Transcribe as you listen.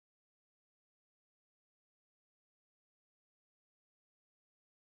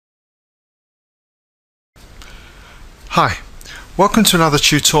Hi, welcome to another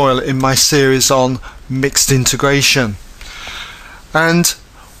tutorial in my series on mixed integration. And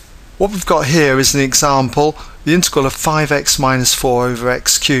what we've got here is an example, the integral of 5x minus 4 over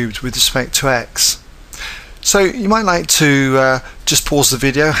x cubed with respect to x. So you might like to just pause the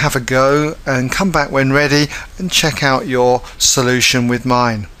video, have a go, and come back when ready and check out your solution with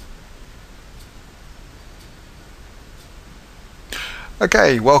mine.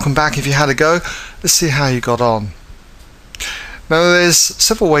 Okay, welcome back if you had a go. Let's see how you got on. Now there's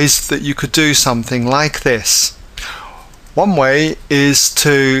several ways that you could do something like this. One way is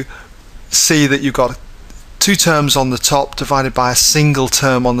to see that you've got two terms on the top divided by a single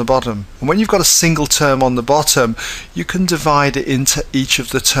term on the bottom. And when you've got a single term on the bottom, you can divide it into each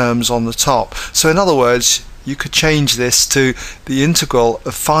of the terms on the top. So in other words, you could change this to the integral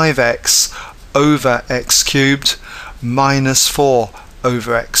of 5x over x cubed minus 4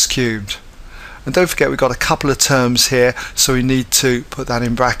 over x cubed. And don't forget we've got a couple of terms here, so we need to put that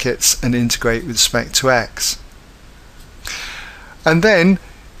in brackets and integrate with respect to x. And then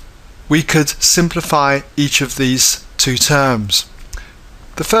we could simplify each of these two terms.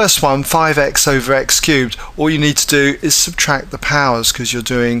 The first one, 5x over x cubed, all you need to do is subtract the powers because you're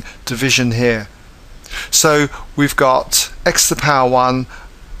doing division here. So we've got x to the power 1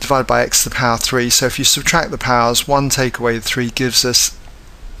 divided by x to the power 3, so if you subtract the powers, 1 take away the 3 gives us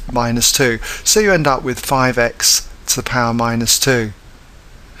minus 2. So you end up with 5x to the power minus 2.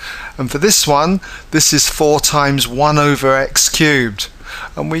 And for this one, this is 4 times 1 over x cubed.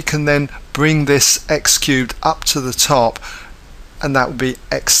 And we can then bring this x cubed up to the top, and that would be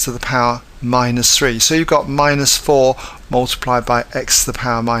x to the power minus 3. So you've got minus 4 multiplied by x to the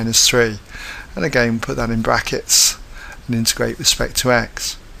power minus 3. And again, put that in brackets and integrate with respect to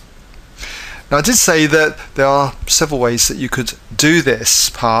x. Now I did say that there are several ways that you could do this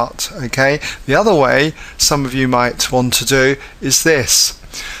part, okay? The other way some of you might want to do is this,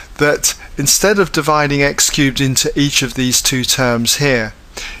 that instead of dividing x cubed into each of these two terms here,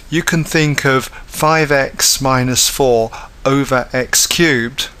 you can think of 5x minus 4 over x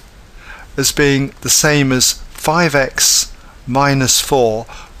cubed as being the same as 5x minus 4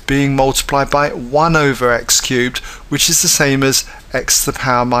 being multiplied by 1 over x cubed, which is the same as x to the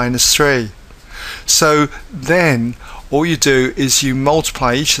power minus 3. So then all you do is you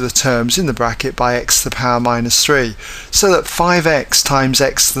multiply each of the terms in the bracket by x to the power minus 3. So that 5x times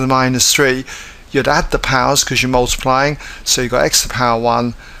x to the minus 3, you'd add the powers because you're multiplying, so you've got x to the power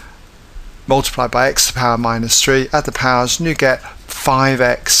 1 multiplied by x to the power minus 3, add the powers, and you get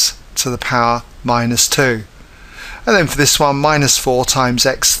 5x to the power minus 2. And then for this one, minus 4 times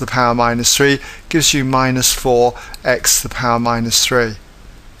x to the power minus 3 gives you minus 4x to the power minus 3.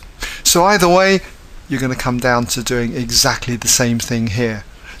 So either way, you're going to come down to doing exactly the same thing here.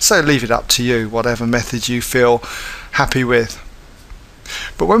 So leave it up to you, whatever method you feel happy with.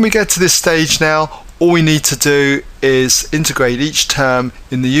 But when we get to this stage now, all we need to do is integrate each term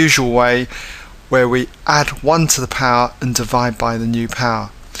in the usual way, where we add 1 to the power and divide by the new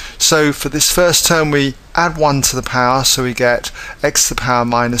power. So for this first term we add 1 to the power, so we get x to the power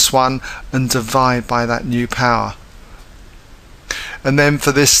minus 1 and divide by that new power. And then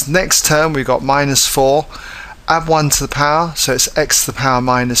for this next term we've got minus 4, add 1 to the power, so it's x to the power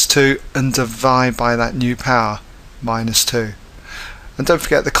minus 2 and divide by that new power, minus 2. And don't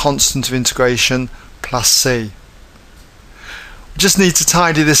forget the constant of integration plus c. We just need to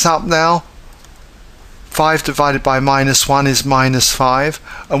tidy this up now. 5 divided by minus 1 is minus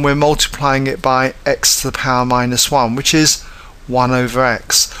 5, and we're multiplying it by x to the power minus 1, which is 1 over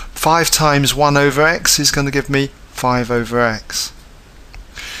x. 5 times 1 over x is going to give me 5 over x.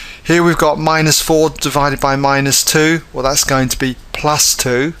 Here we've got minus 4 divided by minus 2, well that's going to be plus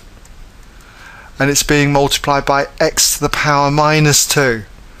 2, and it's being multiplied by x to the power minus 2.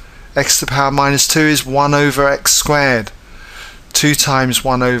 X to the power minus 2 is 1 over x squared. 2 times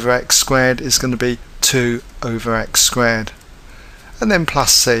 1 over x squared is going to be 2 over x squared. And then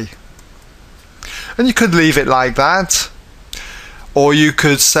plus c. And you could leave it like that. Or you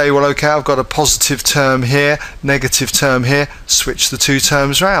could say, well okay, I've got a positive term here, negative term here, switch the two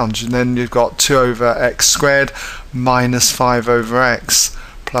terms round, and then you've got 2 over x squared minus 5 over x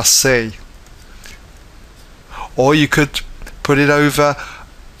plus c. Or you could put it over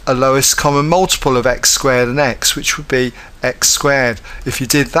a lowest common multiple of x squared and x, which would be x squared. If you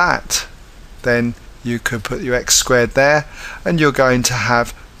did that, then you could put your x squared there, and you're going to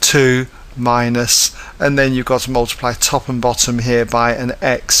have 2 minus, and then you've got to multiply top and bottom here by an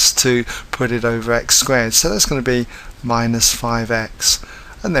x to put it over x squared. So that's going to be minus 5x,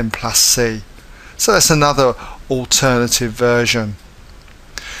 and then plus c. So that's another alternative version.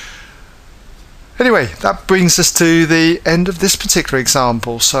 Anyway, that brings us to the end of this particular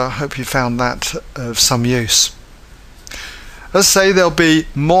example, so I hope you found that of some use. As I say, there'll be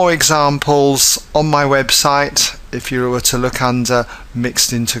more examples on my website if you were to look under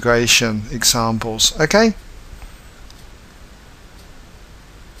mixed integration examples. Okay?